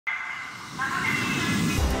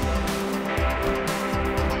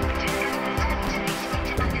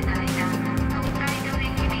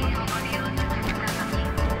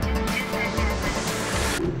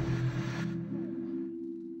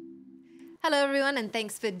Hello everyone, and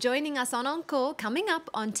thanks for joining us on Encore. Coming up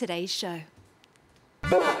on today's show.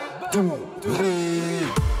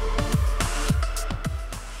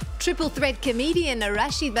 Triple threat comedian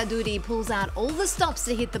Rachid Badouri pulls out all the stops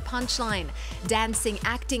to hit the punchline, dancing,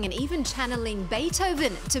 acting and even channeling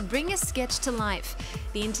Beethoven to bring a sketch to life.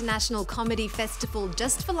 The International Comedy Festival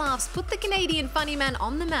Just for Laughs put the Canadian funnyman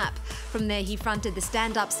on the map. From there he fronted the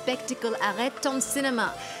stand-up spectacle Arrete Ton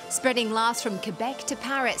Cinema, spreading laughs from Quebec to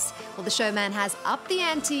Paris. Well, the showman has upped the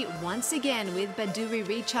ante once again with Badouri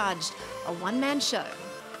Recharged, a one-man show.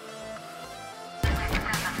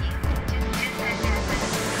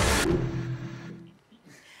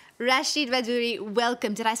 Rachid Badouri,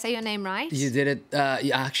 welcome. Did I say your name right? You did it.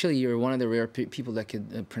 Actually, you're one of the rare people that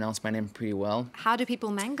could pronounce my name pretty well. How do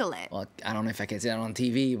people mangle it? Well, I don't know if I can say that on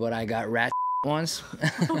TV, but I got rat once.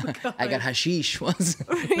 Oh, God. I got hashish once.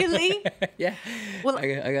 Really? Yeah. Well,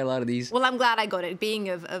 I got a lot of these. Well, I'm glad I got it. Being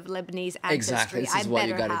of Lebanese ancestry, exactly. This is why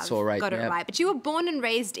you got it so right. Got it right. But you were born and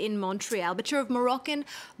raised in Montreal, but you're of Moroccan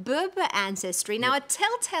Berber ancestry. Now, a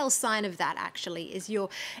telltale sign of that actually is your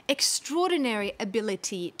extraordinary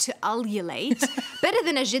ability to ululate. Better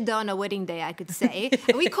than a jidda on a wedding day, I could say.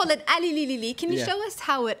 We call it alililili. Can you show us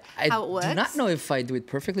how it works? I do not know if I do it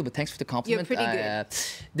perfectly, but thanks for the compliment. You're pretty good.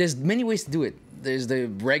 There's many ways to do it. There's the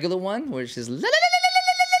regular one, which is la la la la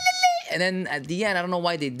la la, and then at the end, I don't know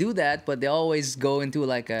why they do that, but they always go into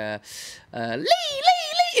like a lee.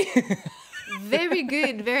 Very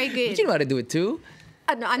good, very good. But you know how to do it too.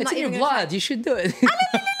 No, I'm it's not in your even blood. You should do it.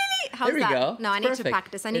 How's there we that? go. No, I need to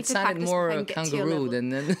practice. I need to practice. It sounded more before I get to your kangaroo level. than.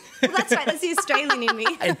 Well, that's right. That's the Australian in me.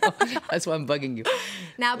 I know. That's why I'm bugging you.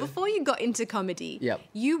 Now, before you got into comedy,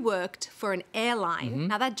 you worked for an airline.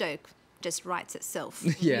 Now, that joke just writes itself,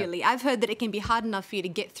 really. I've heard that it can be hard enough for you to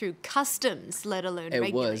get through customs, let alone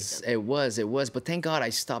regulate them. It was. But thank God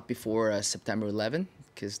I stopped before September 11,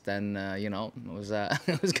 because then, you know, it was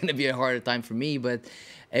it was going to be a harder time for me. But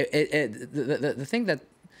the thing that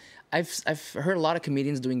I've heard a lot of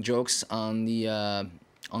comedians doing jokes on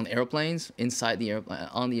airplanes, inside the airplane,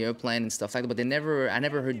 on the airplane and stuff like that. But I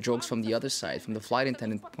never heard jokes from the other side, from the flight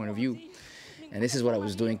attendant point of view. And this is what I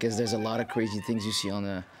was doing, because there's a lot of crazy things you see on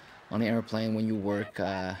the airplane when you work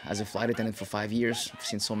as a flight attendant for 5 years. I've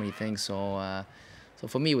seen so many things. So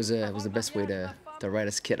for me, it was the best way to write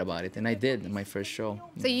a skit about it, and I did in my first show.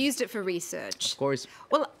 So you used it for research. Of course.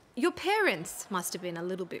 Well, your parents must have been a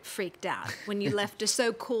little bit freaked out when you left a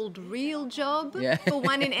so-called real job for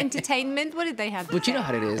one in entertainment. What did they have to But say? you know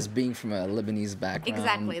how it is, being from a Lebanese background.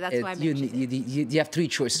 Exactly, that's why I mentioned you have three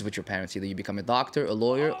choices with your parents. Either you become a doctor, a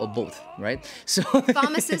lawyer, or both, right? So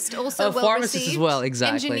Pharmacist also a pharmacist as well,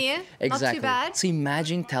 exactly. Engineer, not too bad. So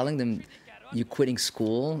imagine telling them you're quitting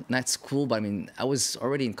school, not school, but I mean, I was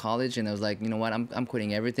already in college, and I was like, you know what, I'm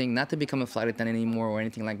quitting everything, not to become a flight attendant anymore or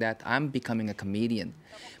anything like that. I'm becoming a comedian.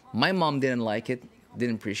 My mom didn't like it,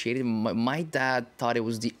 didn't appreciate it. My dad thought it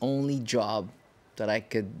was the only job that I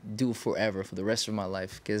could do forever, for the rest of my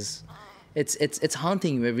life, because it's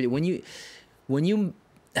haunting you every day. When you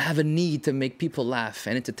have a need to make people laugh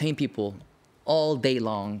and entertain people all day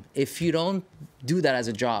long, if you don't do that as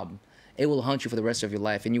a job, it will haunt you for the rest of your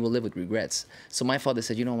life, and you will live with regrets. So my father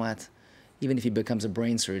said, you know what? Even if he becomes a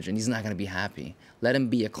brain surgeon, he's not going to be happy. Let him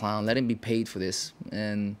be a clown. Let him be paid for this.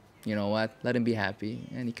 And you know what? Let him be happy.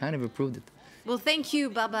 And he kind of approved it. Well, thank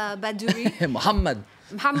you, Baba Badouri. Muhammad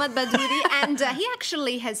Badouri. And he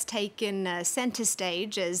actually has taken center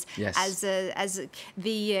stage as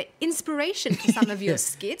the inspiration for some of your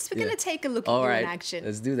skits. We're going to take a look at you in action.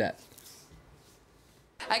 Let's do that.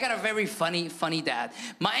 I got a very funny dad.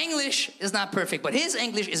 My English is not perfect, but his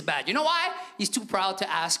English is bad. You know why? He's too proud to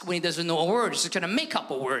ask when he doesn't know a word. He's trying to make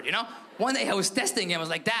up a word, you know? One day I was testing him. I was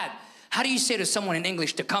like, Dad, how do you say to someone in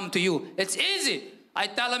English to come to you? It's easy. I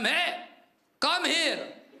tell him, hey, come here.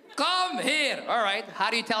 Come here. All right.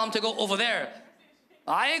 How do you tell him to go over there?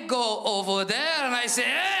 I go over there and I say,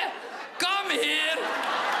 hey, come here.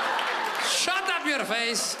 Shut up your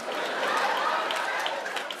face.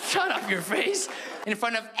 Shut up your face. In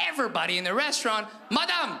front of everybody in the restaurant,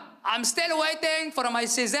 Madam, I'm still waiting for my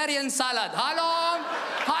Caesarean salad. How long?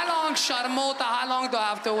 How long, Charmota? How long do I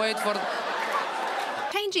have to wait for?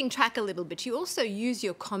 Changing track a little bit, you also use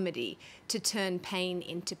your comedy to turn pain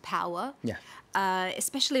into power. Yeah.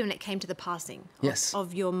 Especially when it came to the passing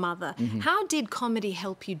of your mother. How did comedy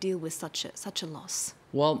help you deal with such a loss?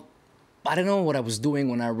 Well, I don't know what I was doing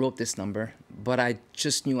when I wrote this number, but I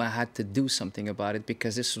just knew I had to do something about it,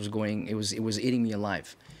 because this was it was eating me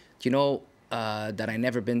alive. You know that I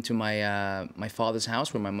never been to my father's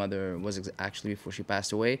house, where my mother was actually before she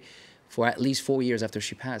passed away, for at least 4 years after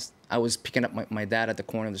she passed. I was picking up my dad at the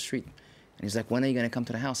corner of the street, and he's like, when are you going to come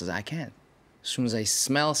to the house? I said, I can't. As soon as I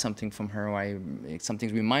smell something from her or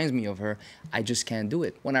something reminds me of her, I just can't do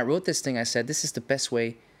it. When I wrote this thing, I said, this is the best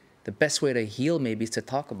way to heal maybe is to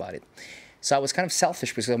talk about it. So I was kind of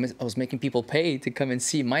selfish because I was making people pay to come and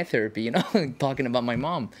see my therapy, you know, talking about my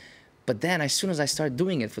mom. But then as soon as I started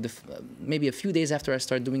doing it, for maybe a few days after I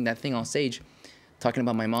started doing that thing on stage, talking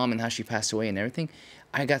about my mom and how she passed away and everything,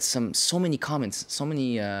 I got so many comments on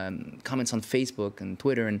Facebook and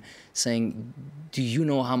Twitter and saying, do you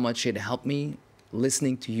know how much it helped me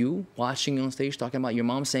listening to you, watching you on stage, talking about your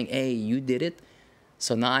mom, saying, hey, you did it.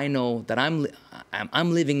 So now I know that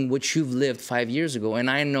I'm living what you've lived 5 years ago, and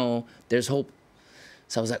I know there's hope.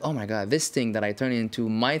 So I was like, oh my God, this thing that I turned into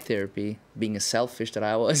my therapy, being a selfish that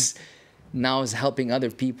I was, now is helping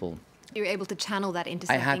other people. You were able to channel that into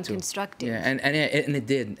something constructive. Yeah, and it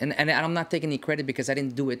did. And I'm not taking any credit because I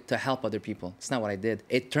didn't do it to help other people. It's not what I did.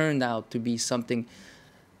 It turned out to be something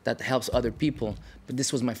that helps other people. But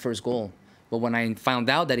this was my first goal. But when I found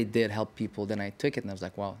out that it did help people, then I took it and I was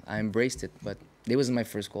like, wow, I embraced it. But it wasn't my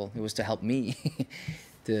first goal. It was to help me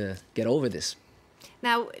to get over this.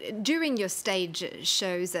 Now, during your stage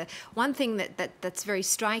shows, one thing that's very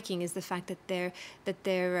striking is the fact that they're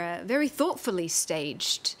very thoughtfully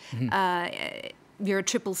staged. Mm-hmm. You're a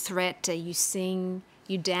triple threat. You sing,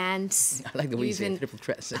 you dance. I like the way you say triple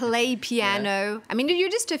threat. Play piano. Yeah. I mean, you're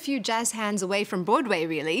just a few jazz hands away from Broadway,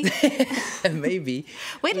 really. Maybe.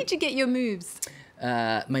 Where did you get your moves?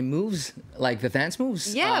 My moves, like the dance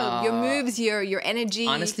moves? Yeah, your moves, your energy,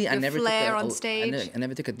 honestly, your flair on stage. I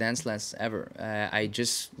never took a dance class ever. I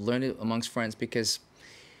just learned it amongst friends because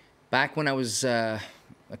back when I was a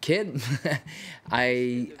kid,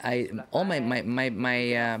 all my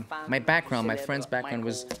background, my friends' background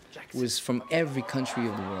was from every country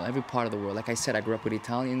of the world, every part of the world. Like I said, I grew up with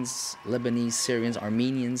Italians, Lebanese, Syrians,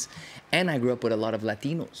 Armenians, and I grew up with a lot of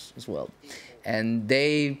Latinos as well. And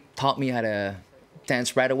they taught me how to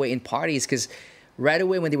dance right away in parties, because right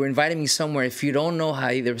away when they were inviting me somewhere, if you don't know how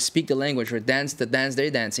to either speak the language or dance the dance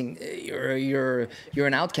they're dancing, you're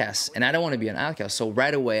an outcast, and I don't want to be an outcast. So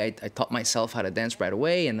right away I taught myself how to dance right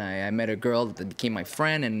away, and I met a girl that became my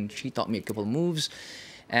friend, and she taught me a couple of moves.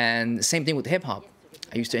 And same thing with hip hop.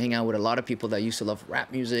 I used to hang out with a lot of people that used to love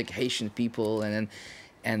rap music, Haitian people, and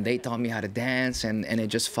they taught me how to dance, and it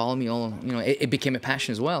just followed me all. You know, it became a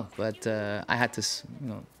passion as well. But I had to,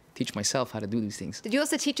 teach myself how to do these things. Did you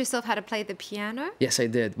also teach yourself how to play the piano? Yes, I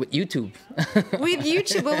did, with YouTube. With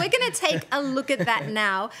YouTube. Well, we're going to take a look at that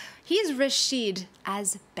now. Here's Rachid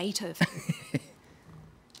as Beethoven.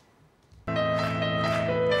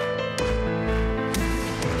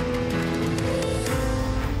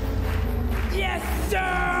 Yes,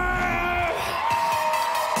 sir!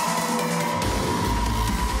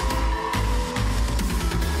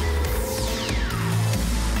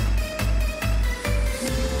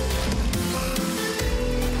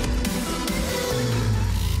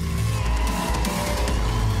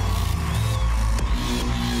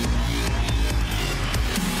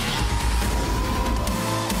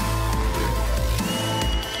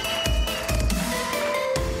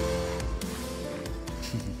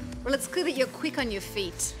 Well, it's clear that you're quick on your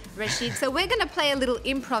feet, Rachid. So we're going to play a little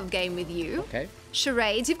improv game with you. Okay.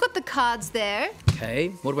 Charades. You've got the cards there. Okay.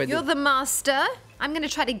 What do I do? You're the master. I'm going to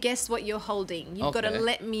try to guess what you're holding. You've got to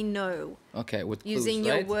let me know. Okay, with clues, using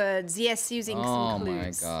your words. Yes, using some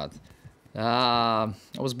clues. Oh, my God.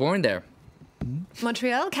 I was born there.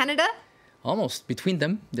 Montreal, Canada? Almost. Between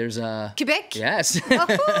them, there's Quebec? Yes.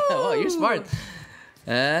 Oh, you're smart.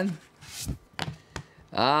 And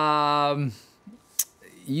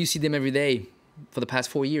you see them every day for the past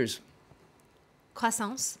 4 years.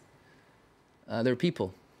 Croissants? They're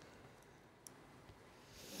people.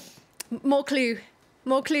 More clues.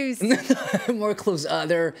 More clues.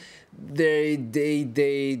 They're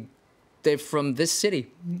from this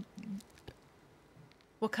city.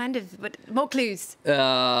 What kind of? More clues.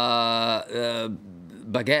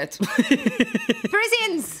 Baguette.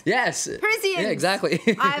 Parisians. Yes. Parisians. Yeah, exactly.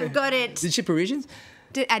 I've got it. Did you Parisians?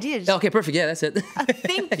 I did. Okay, perfect. Yeah, that's it.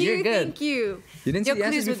 Thank you. You're good. Thank you. You didn't see the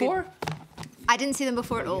answers before? I didn't see them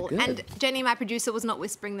before at all. Good. And Jenny, my producer, was not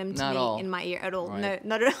whispering them to me in my ear at all. Right.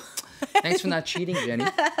 No, not at all. Thanks for not cheating, Jenny.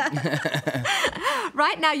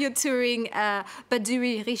 Right now you're touring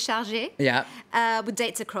Badouri Recharged. Yeah. With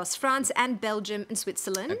dates across France and Belgium and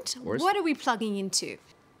Switzerland. Of course. What are we plugging into?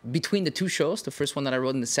 Between the two shows, the first one that I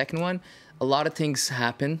wrote and the second one, a lot of things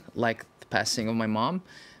happen, like the passing of my mom,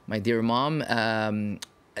 my dear mom.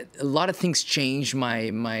 a lot of things changed. My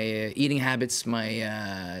eating habits,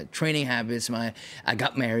 my training habits. I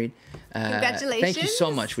got married. Congratulations! Thank you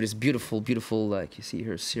so much for this beautiful, beautiful, like you see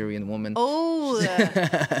her, Syrian woman. Oh,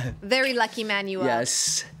 very lucky man you are.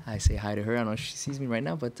 Yes, I say hi to her. I don't know if she sees me right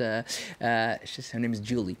now, but her name is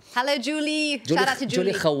Julie. Hello, Julie. Shout out to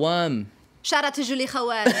Julie. Julie Khawam. Shout out to Julie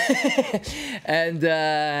Khawam. And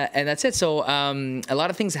that's it. So a lot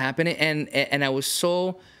of things happened, and I was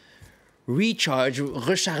so recharged,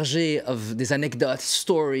 rechargé of these anecdotes,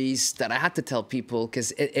 stories that I had to tell people,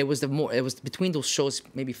 because it was between those shows,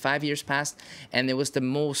 maybe 5 years passed, and it was the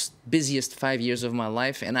most busiest 5 years of my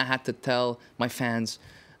life, and I had to tell my fans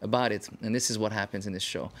about it. And this is what happens in this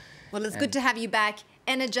show. Well, it's good to have you back,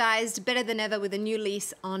 energized, better than ever, with a new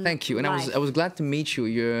lease on Thank you. And life. I was glad to meet you.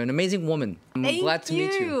 You're an amazing woman. I'm glad to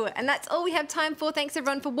meet you. And that's all we have time for. Thanks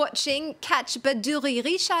everyone for watching. Catch Badouri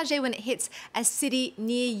Recharged when it hits a city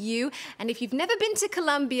near you. And if you've never been to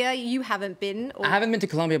Colombia, you haven't been. I haven't been to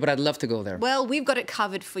Colombia, but I'd love to go there. Well, we've got it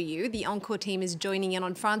covered for you. The Encore team is joining in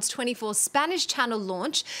on France 24's Spanish channel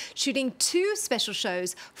launch, shooting 2 special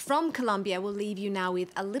shows from Colombia. We'll leave you now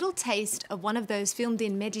with a little taste of one of those filmed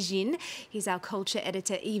in Medellin. Here's our culture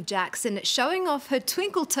editor, Eve Jackson, showing off her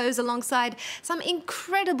twinkle toes alongside some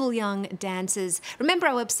incredible young dancers. Remember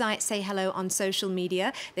our website, say hello on social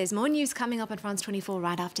media. There's more news coming up on France 24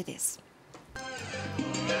 right after this.